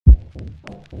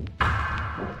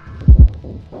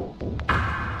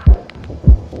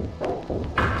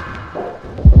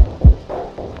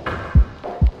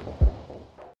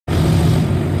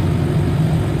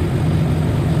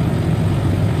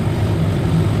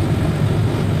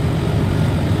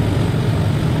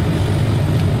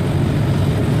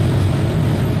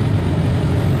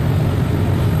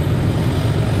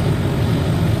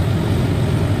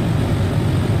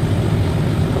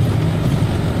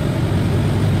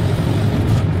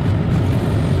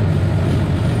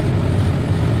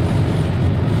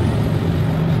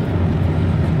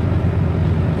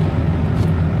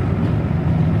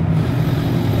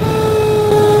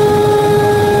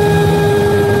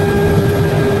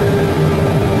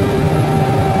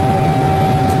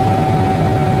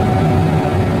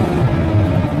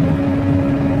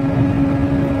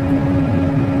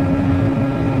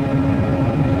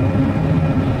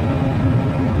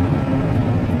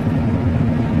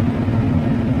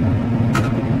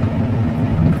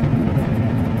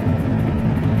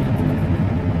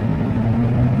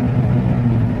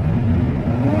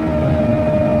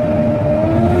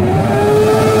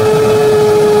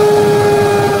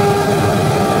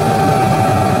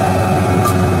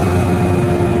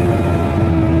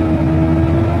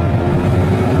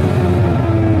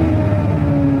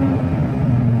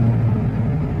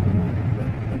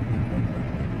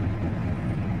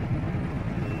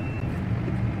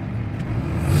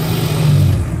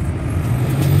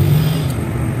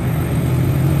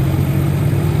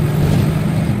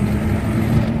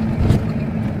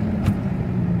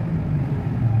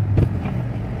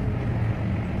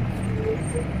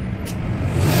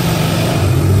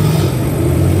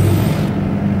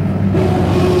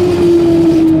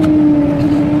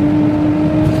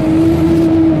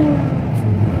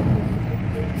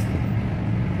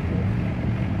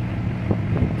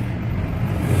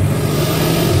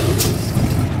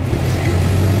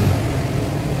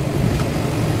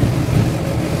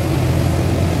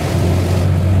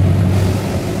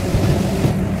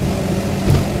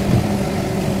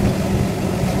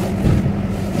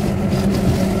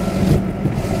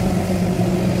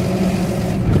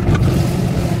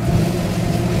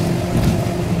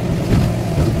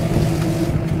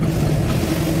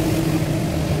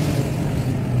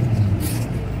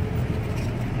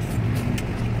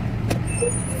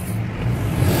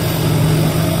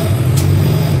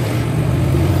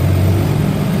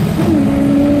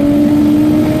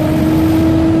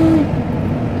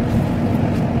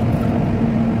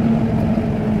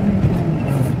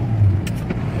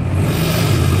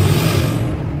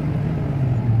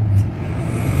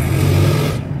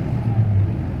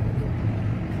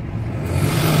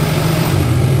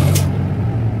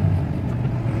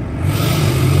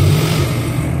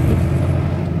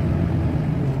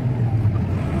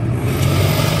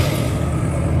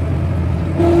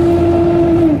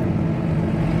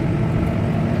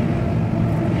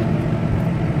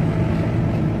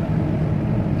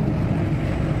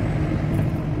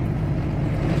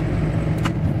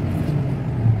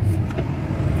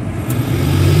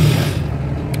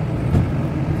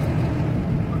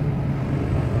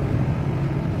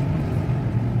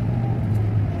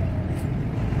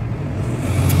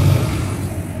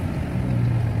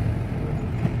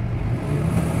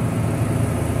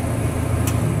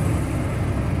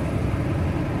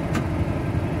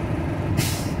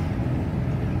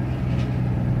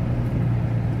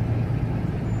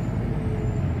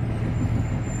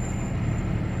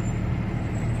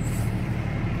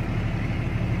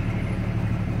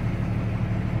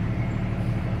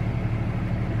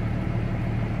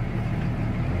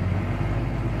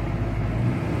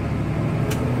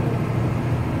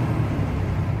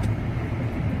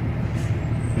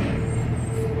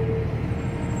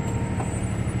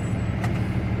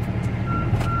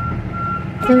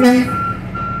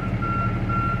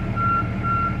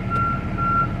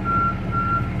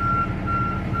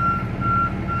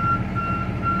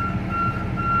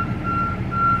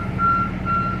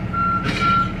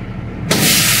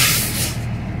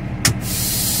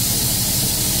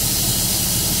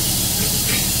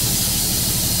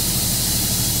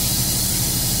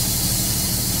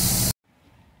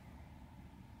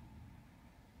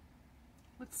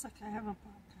Looks like I have a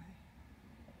black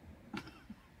eye.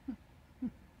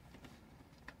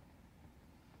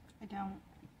 I don't.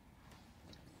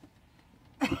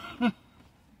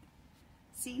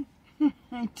 See?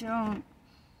 I don't.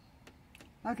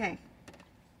 Okay.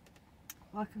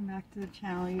 Welcome back to the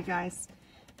channel, you guys.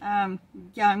 Yeah,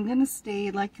 I'm gonna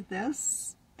stay like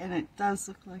this, and it does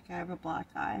look like I have a black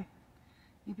eye.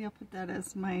 Maybe I'll put that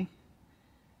as my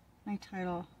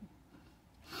title.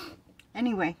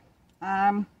 Anyway,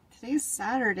 today's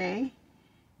Saturday,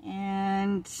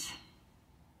 and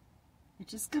I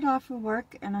just got off of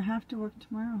work and I have to work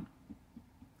tomorrow.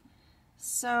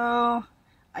 So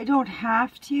I don't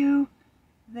have to.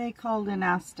 They called and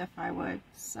asked if I would.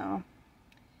 So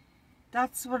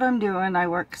that's what I'm doing. I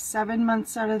work 7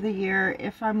 months out of the year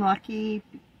if I'm lucky,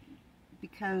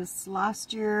 because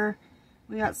last year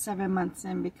we got 7 months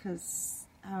in because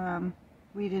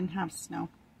we didn't have snow.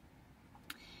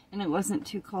 And it wasn't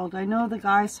too cold. I know the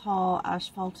guys haul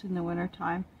asphalt in the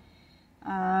wintertime.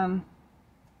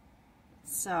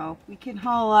 So we can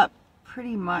haul up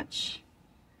pretty much.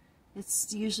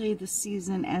 It's usually the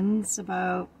season ends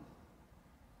about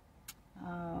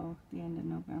the end of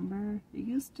November. It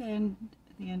used to end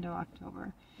at the end of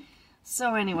October.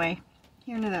 So anyway,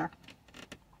 here and there.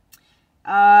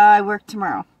 I work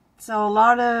tomorrow. So a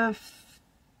lot of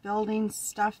building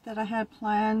stuff that I had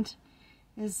planned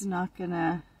is not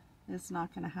gonna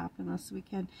happen this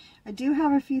weekend. I do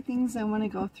have a few things I want to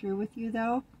go through with you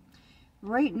though.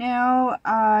 Right now,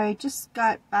 I just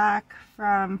got back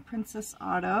from Princess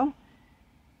Auto.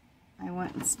 I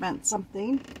went and spent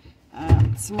something,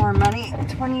 some more money,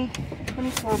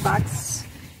 24 bucks,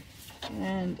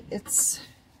 and it's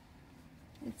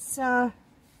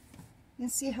you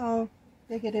see how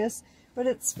big it is, but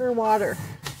it's for water,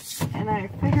 and I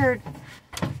figured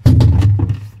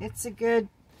it's a good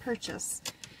purchase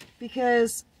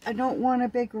because I don't want a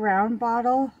big round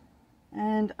bottle,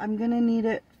 and I'm gonna need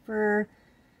it for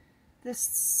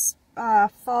this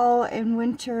fall and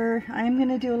winter. I'm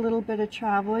gonna do a little bit of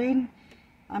traveling.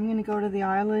 I'm gonna go to the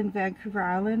island, Vancouver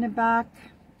Island and back,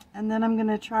 and then I'm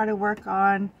gonna try to work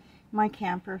on my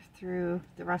camper through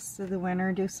the rest of the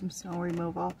winter, do some snow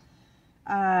removal.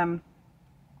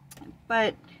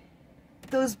 But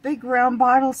those big round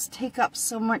bottles take up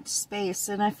so much space,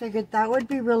 and I figured that would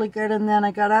be really good. And then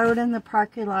I got out in the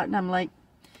parking lot and I'm like,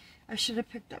 I should have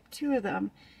picked up 2 of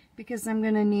them because I'm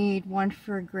going to need one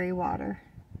for gray water.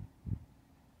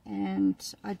 And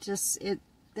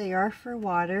they are for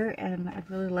water, and I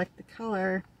really like the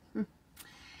color.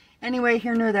 Anyway,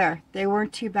 here nor there. They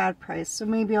weren't too bad priced, so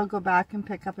maybe I'll go back and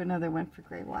pick up another one for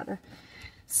gray water.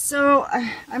 So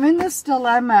I'm in this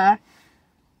dilemma.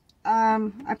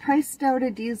 I priced out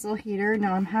a diesel heater.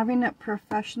 Now I'm having it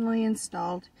professionally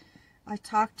installed. I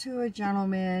talked to a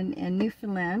gentleman in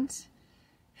Newfoundland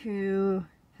who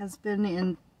has been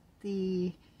in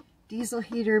the diesel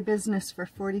heater business for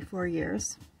 44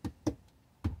 years.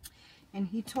 And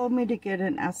he told me to get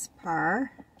an ESPAR,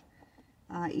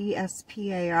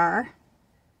 E-S-P-A-R.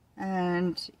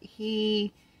 And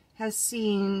he has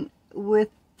seen with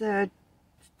the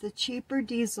cheaper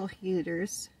diesel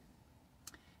heaters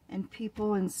and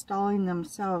people installing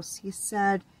themselves, he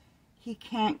said he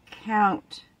can't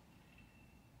count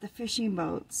the fishing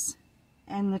boats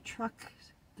and the truck,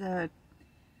 the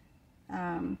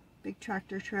big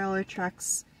tractor trailer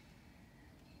trucks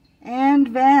and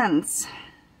vans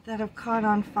that have caught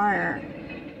on fire.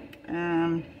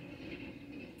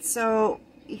 So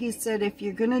he said if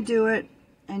you're gonna do it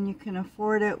and you can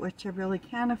afford it, which I really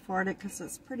can't afford it because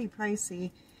it's pretty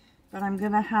pricey, but I'm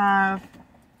gonna have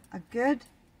a good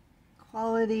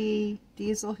quality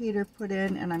diesel heater put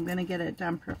in, and I'm gonna get it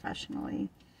done professionally,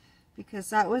 because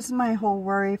that was my whole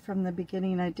worry from the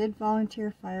beginning. I did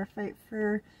volunteer firefight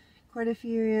for quite a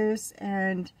few years,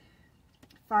 and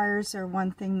fires are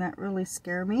one thing that really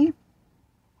scare me.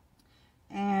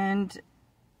 And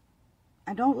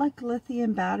I don't like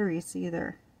lithium batteries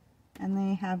either, and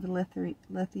they have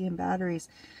lithium batteries,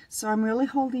 so I'm really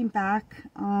holding back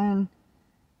on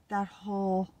that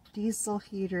whole diesel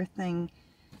heater thing.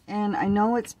 And I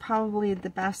know it's probably the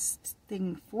best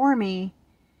thing for me,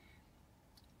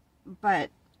 but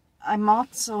I'm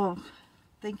also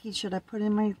thinking, should I put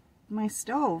in my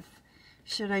stove?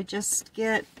 Should I just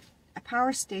get a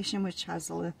power station which has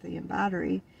a lithium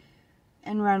battery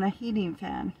and run a heating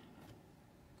fan?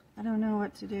 I don't know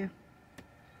what to do.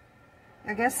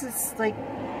 I guess it's like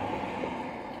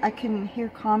I can hear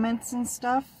comments and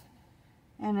stuff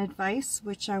and advice,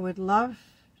 which I would love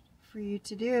for you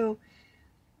to do,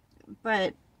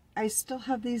 but I still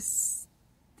have these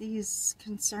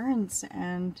concerns,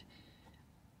 and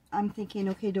I'm thinking,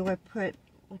 okay, do I put,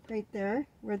 like right there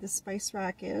where the spice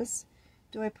rack is,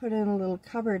 do I put in a little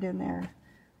cupboard in there,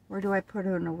 or do I put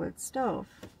in a wood stove?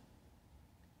 I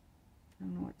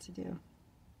don't know what to do.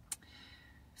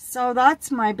 So that's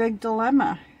my big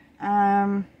dilemma.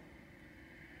 I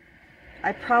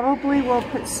probably will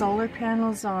put solar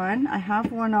panels on. I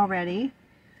have one already.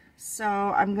 So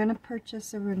I'm going to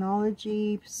purchase a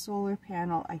Rhenology solar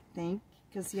panel, I think,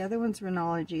 because the other one's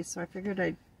Rhenology, so I figured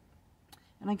and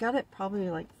I got it probably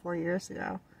like 4 years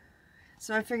ago.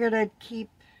 So I figured I'd keep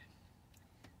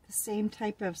the same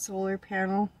type of solar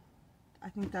panel. I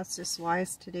think that's just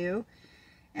wise to do.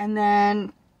 And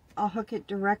then I'll hook it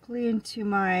directly into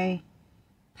my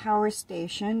power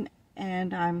station,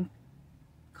 and I'm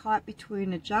caught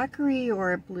between a Jackery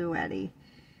or a Blue Eddy.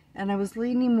 And I was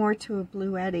leaning more to a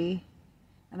Blue Eddy.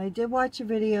 And I did watch a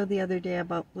video the other day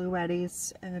about Blue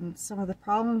Eddies and some of the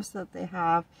problems that they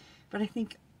have, but I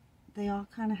think they all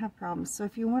kind of have problems. So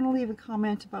if you want to leave a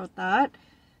comment about that,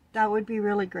 that would be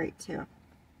really great too.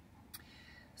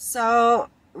 So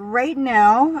right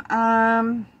now,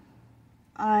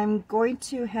 I'm going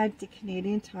to head to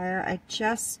Canadian Tire. I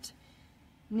just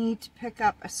need to pick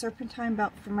up a serpentine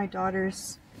belt for my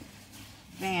daughter's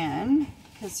van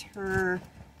because her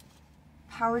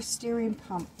power steering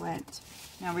pump went.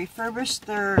 Now refurbished,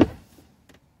 they're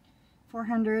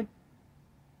 400,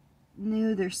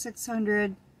 new they're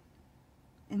 600,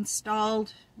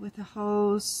 installed with a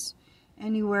hose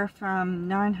anywhere from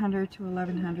 $900 to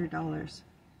 $1,100.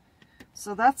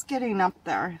 So that's getting up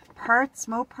there. Parts,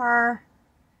 Mopar,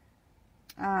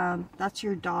 that's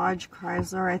your Dodge,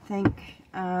 Chrysler, I think.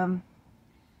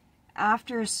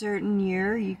 After a certain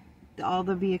year, all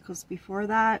the vehicles before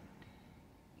that,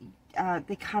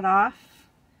 they cut off.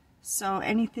 So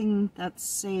anything that's,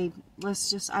 say,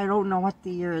 I don't know what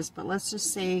the year is, but let's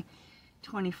just say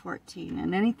 2014.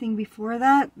 And anything before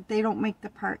that, they don't make the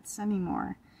parts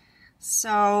anymore.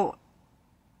 So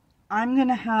I'm going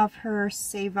to have her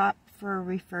save up for a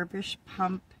refurbished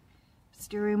pump,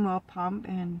 steering wheel pump,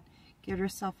 and get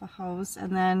herself a hose.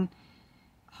 And then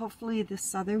hopefully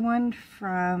this other one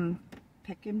from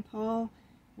Pick and Pull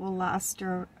will last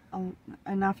her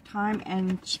enough time.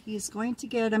 And she's going to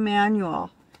get a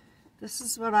manual. This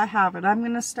is what I have, and I'm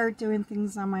going to start doing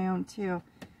things on my own too.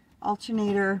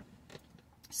 Alternator,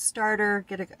 starter,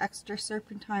 get an extra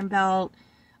serpentine belt.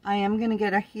 I am going to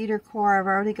get a heater core. I've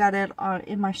already got it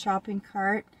in my shopping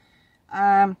cart.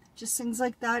 Just things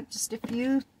like that. Just a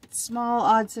few small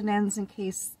odds and ends in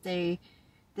case they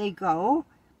go.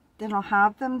 Then I'll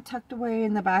have them tucked away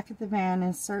in the back of the van in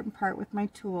a certain part with my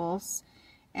tools.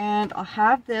 And I'll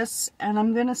have this, and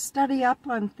I'm going to study up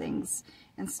on things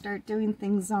and start doing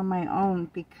things on my own,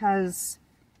 because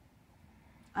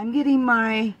I'm getting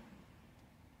my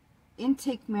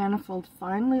intake manifold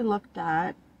finally looked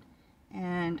at,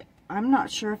 and I'm not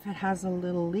sure if it has a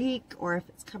little leak or if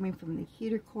it's coming from the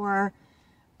heater core,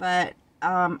 but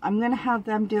I'm going to have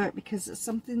them do it because it's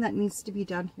something that needs to be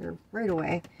done here right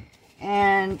away,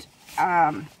 and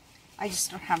I just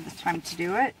don't have the time to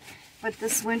do it. But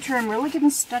this winter I'm really going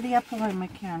to study up on my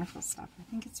mechanical stuff. I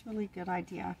think it's really a good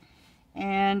idea.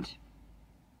 And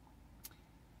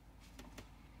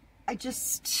I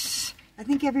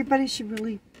think everybody should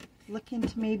really look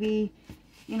into maybe,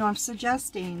 I'm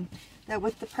suggesting that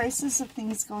with the prices of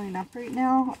things going up right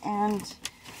now, and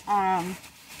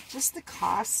just the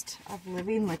cost of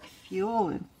living, like fuel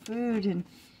and food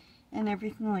and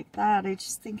everything like that, I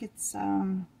just think it's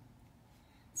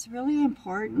really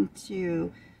important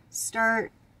to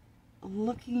start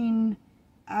looking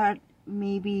at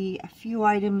maybe a few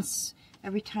items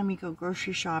every time you go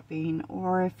grocery shopping,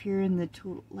 or if you're in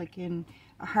like in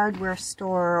a hardware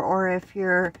store, or if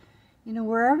you're,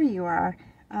 wherever you are,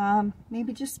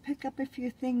 maybe just pick up a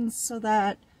few things so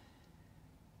that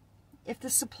if the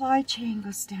supply chain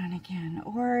goes down again,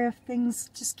 or if things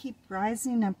just keep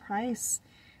rising in price,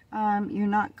 you're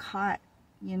not caught,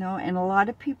 and a lot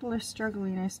of people are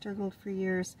struggling. I struggled for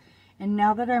years. And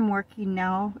now that I'm working,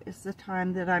 now is the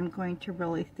time that I'm going to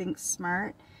really think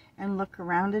smart and look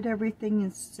around at everything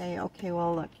and say, okay,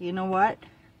 well, look, you know what?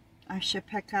 I should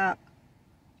pick up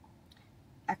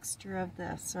extra of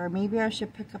this, or maybe I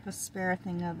should pick up a spare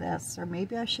thing of this, or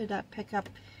maybe I should pick up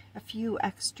a few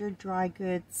extra dry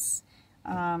goods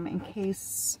in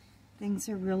case things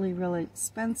are really, really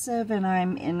expensive and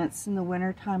it's in the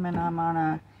winter time and I'm on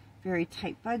a very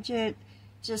tight budget.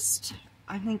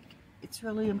 I think it's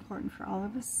really important for all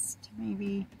of us to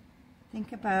maybe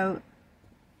think about,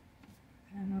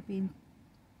 I don't know, being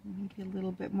maybe a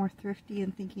little bit more thrifty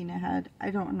and thinking ahead. I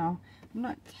don't know. I'm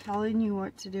not telling you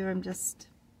what to do. I'm just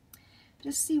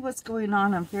see what's going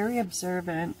on. I'm very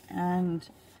observant, and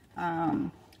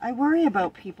I worry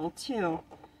about people too.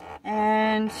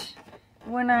 And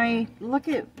when I look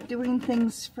at doing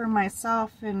things for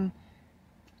myself and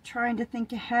trying to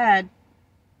think ahead,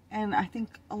 and I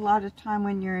think a lot of time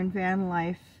when you're in van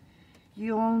life,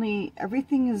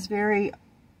 everything is very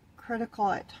critical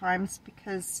at times,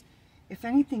 because if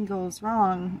anything goes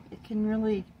wrong, it can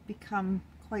really become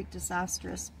quite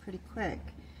disastrous pretty quick.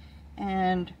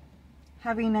 And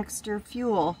having extra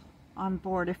fuel on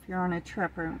board if you're on a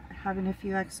trip, or having a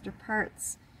few extra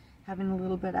parts having a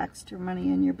little bit extra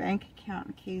money in your bank account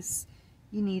in case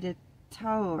you need a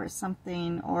tow or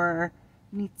something, or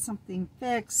need something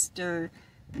fixed, or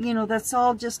you know, that's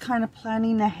all just kind of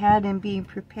planning ahead and being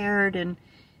prepared. And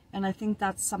I think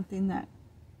that's something that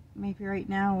maybe right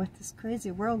now with this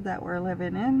crazy world that we're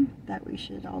living in, that we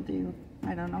should all do.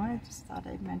 I don't know, I just thought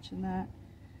I'd mention that.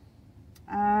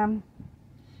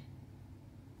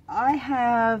 I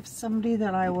have somebody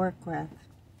that I work with,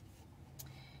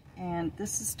 and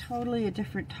this is totally a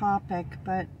different topic,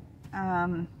 but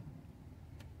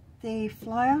they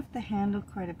fly off the handle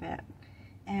quite a bit,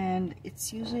 and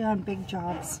it's usually on big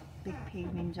jobs, big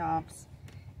paving jobs.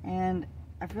 And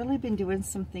I've really been doing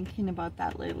some thinking about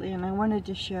that lately, and I wanted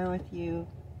to share with you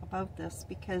about this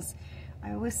because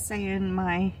I always say in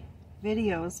my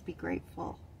videos, be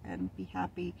grateful and be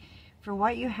happy for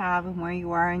what you have and where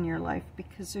you are in your life,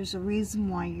 because there's a reason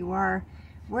why you are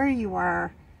where you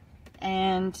are,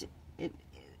 and it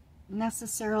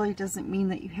necessarily doesn't mean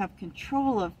that you have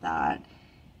control of that,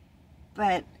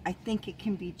 but I think it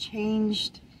can be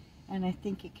changed, and I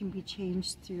think it can be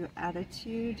changed through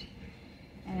attitude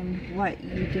and what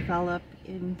you develop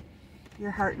in your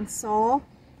heart and soul.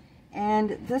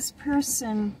 And this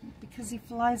person, because he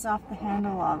flies off the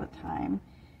handle all the time,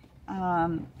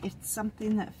 it's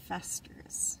something that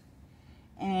festers.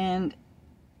 And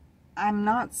I'm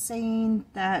not saying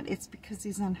that it's because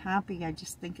he's unhappy, I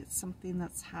just think it's something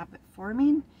that's habit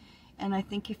forming. And I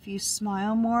think if you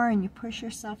smile more and you push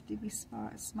yourself to be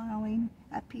smiling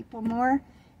at people more,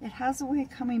 it has a way of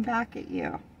coming back at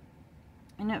you.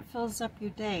 And it fills up your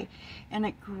day, and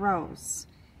it grows.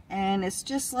 And it's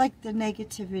just like the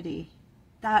negativity.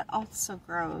 That also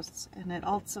grows, and it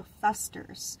also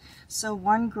festers. So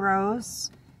one grows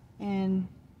in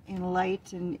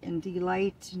light and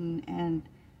delight, and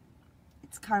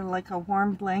it's kind of like a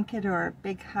warm blanket or a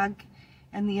big hug.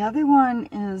 And the other one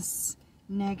is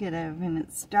negative, and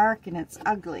it's dark, and it's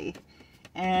ugly.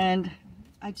 And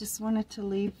I just wanted to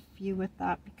leave you with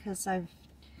that because I've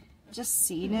just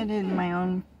seen it in my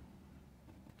own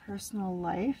personal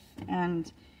life,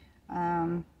 and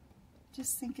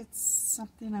just think it's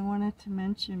something I wanted to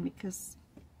mention, because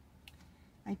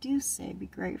I do say be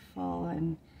grateful,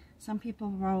 and some people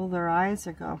roll their eyes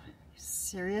or go,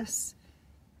 serious?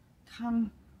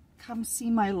 Come see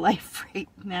my life right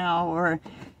now, or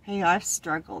hey, I've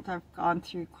struggled, I've gone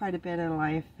through quite a bit in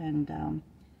life, and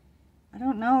I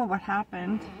don't know what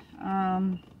happened.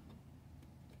 I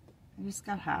just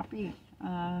got happy.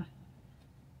 I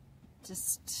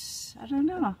don't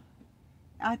know.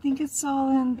 I think it's all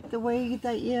in the way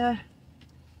that you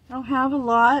don't have a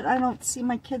lot. I don't see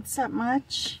my kids that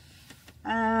much.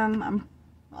 I'm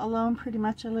alone pretty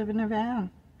much. I live in a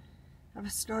van. I have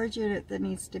a storage unit that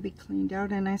needs to be cleaned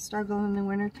out, and I struggle in the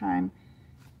wintertime.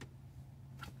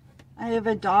 I have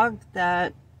a dog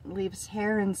that leaves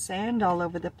hair and sand all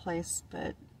over the place,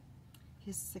 but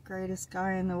he's the greatest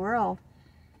guy in the world.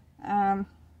 I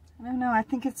don't know, I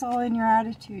think it's all in your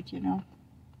attitude, you know.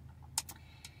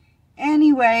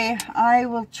 Anyway, I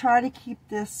will try to keep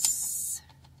this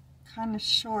kind of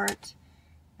short.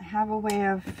 I have a way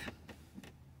of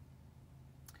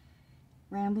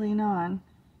rambling on,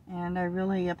 and I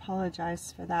really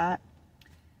apologize for that.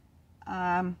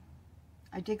 I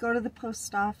did go to the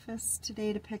post office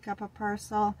today to pick up a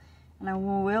parcel, and I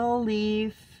will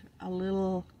leave a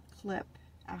little clip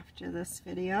after this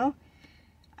video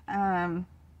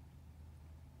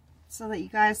so that you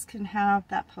guys can have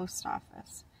that post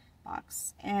office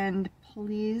box. And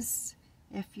please,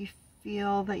 if you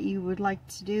feel that you would like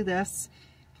to do this,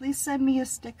 please send me a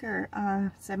sticker,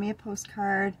 send me a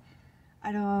postcard.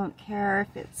 I don't care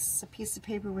if it's a piece of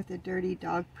paper with a dirty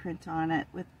dog print on it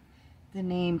with the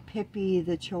name Pippi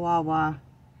the Chihuahua.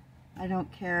 I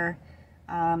don't care.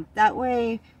 That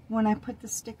way, when I put the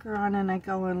sticker on and I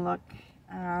go and look,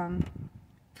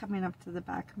 coming up to the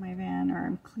back of my van, or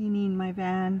I'm cleaning my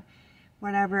van,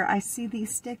 whatever, I see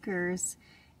these stickers,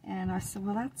 and I said,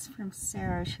 well, that's from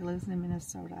Sarah. She lives in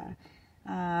Minnesota.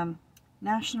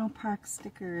 National park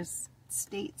stickers,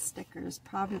 state stickers,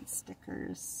 province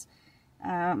stickers,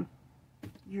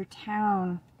 your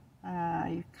town,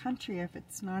 your country, if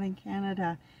it's not in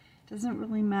Canada, doesn't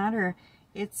really matter.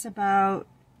 It's about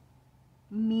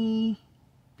me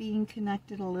being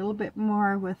connected a little bit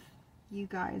more with you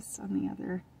guys on the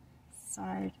other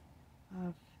side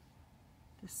of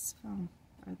this phone,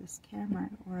 or this camera,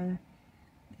 or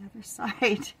the other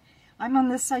side. I'm on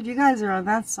this side, you guys are on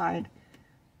that side,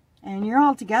 and you're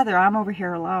all together. I'm over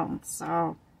here alone.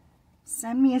 So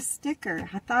send me a sticker.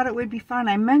 I thought it would be fun.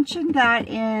 I mentioned that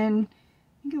in,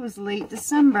 I think it was late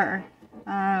December,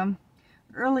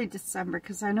 early December,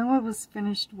 because I know I was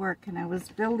finished work and I was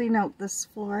building out this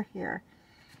floor here.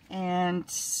 And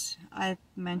I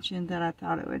mentioned that I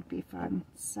thought it would be fun.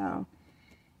 So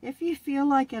if you feel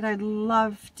like it, I'd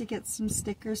love to get some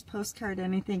stickers, postcard,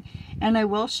 anything. And I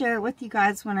will share it with you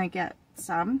guys when I get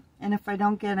some. And if I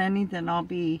don't get any, then I'll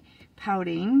be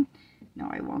pouting. No,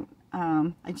 I won't.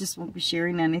 I just won't be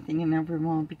sharing anything, and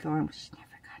everyone will be going, she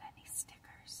never got any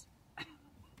stickers.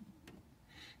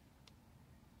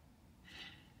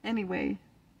 Anyway,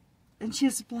 and she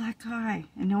has a black eye,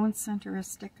 and no one sent her a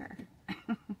sticker.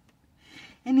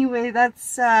 Anyway,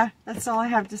 that's all I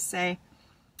have to say.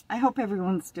 I hope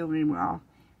everyone's doing well.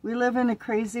 We live in a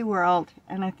crazy world,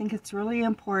 and I think it's really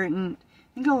important.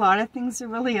 I think a lot of things are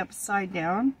really upside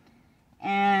down,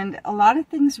 and a lot of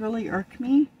things really irk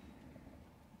me,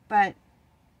 but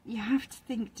you have to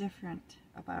think different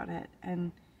about it.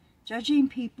 And judging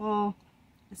people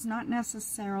is not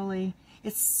necessarily,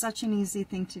 it's such an easy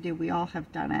thing to do. We all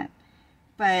have done it.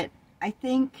 But I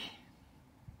think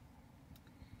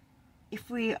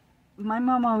my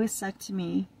mom always said to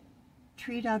me,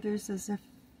 treat others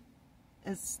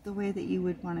as the way that you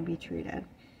would want to be treated.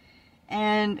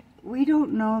 And we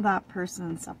don't know that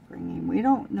person's upbringing. We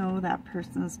don't know that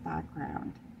person's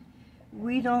background.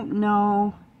 We don't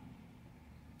know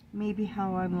maybe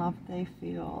how unloved they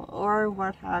feel or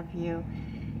what have you.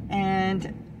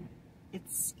 And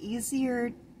it's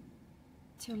easier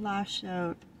to lash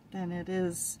out than it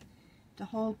is to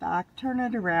hold back, turn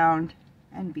it around,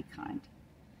 and be kind.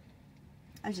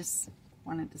 I just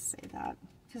wanted to say that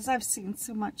because I've seen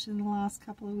so much in the last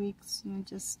couple of weeks, and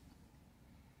just,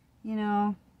 you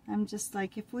know, I'm just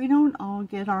like, if we don't all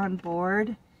get on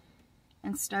board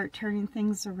and start turning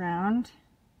things around,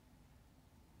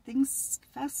 things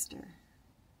fester.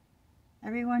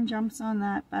 Everyone jumps on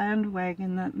that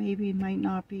bandwagon that maybe might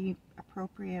not be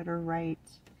appropriate or right.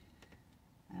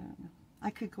 I don't know. I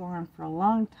could go on for a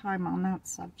long time on that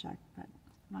subject, but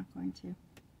I'm not going to.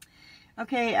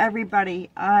 Okay, everybody,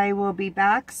 I will be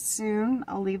back soon.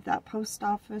 I'll leave that post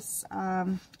office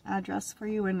address for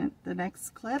you in the next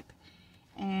clip,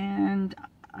 and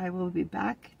I will be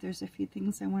back. There's a few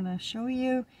things I want to show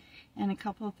you and a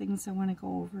couple of things I want to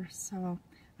go over, so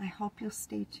I hope you'll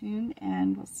stay tuned,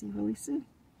 and we'll see you really soon.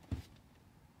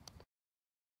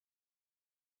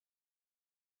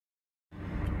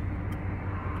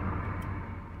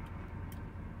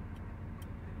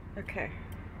 Okay,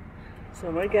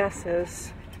 so my guess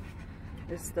is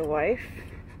the wife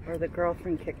or the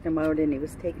girlfriend kicked him out and he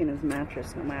was taking his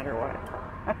mattress no matter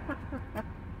what.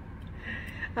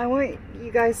 I want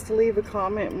you guys to leave a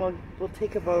comment and we'll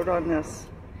take a vote on this,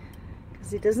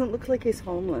 because he doesn't look like he's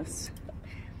homeless.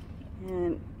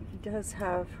 And he does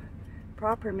have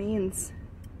proper means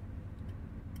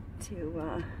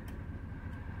to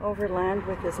overland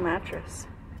with his mattress.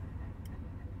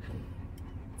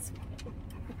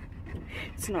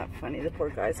 It's not funny. The poor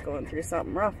guy's going through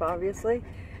something rough, obviously.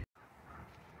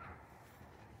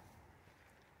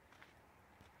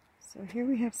 So here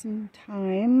we have some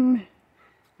thyme.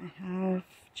 I have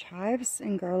chives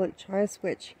and garlic chives,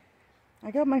 which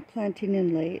I got my planting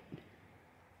in late.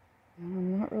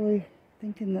 I'm not really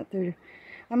thinking that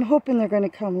I'm hoping they're going to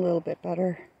come a little bit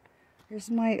better.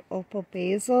 Here's my opal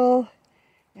basil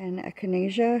and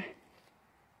echinacea.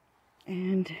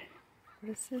 And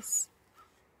what is this?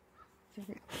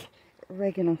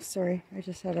 Oregano, sorry. I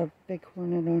just had a big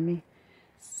hornet on me.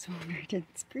 So I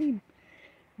didn't scream.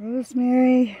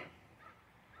 Rosemary,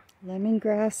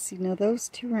 lemongrass. You know, those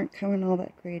two aren't coming all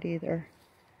that great either.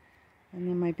 And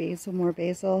then my basil, more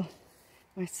basil.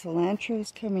 My cilantro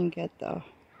is coming good though.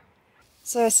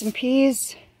 So some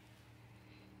peas,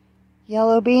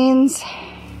 yellow beans,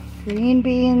 green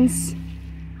beans,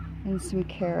 and some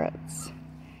carrots.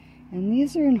 And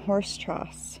these are in horse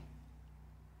troughs.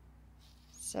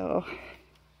 So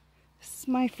this is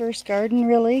my first garden,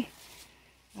 really.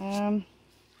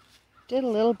 Did a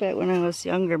little bit when I was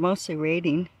younger, mostly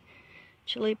raiding.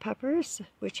 Chili peppers,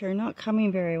 which are not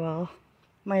coming very well.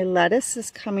 My lettuce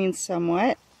is coming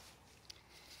somewhat.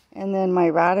 And then my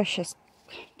radish is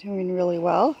doing really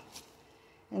well.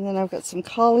 And then I've got some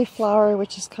cauliflower,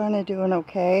 which is kind of doing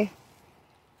okay.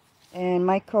 And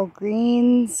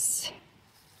microgreens.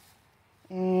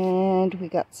 And we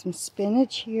got some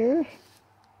spinach here.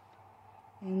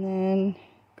 And then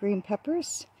green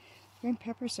peppers. Green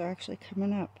peppers are actually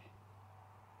coming up.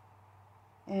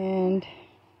 And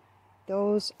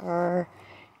those are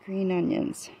green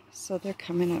onions. So they're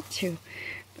coming up too.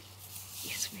 But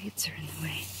these weeds are in the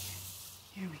way.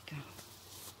 Here we go.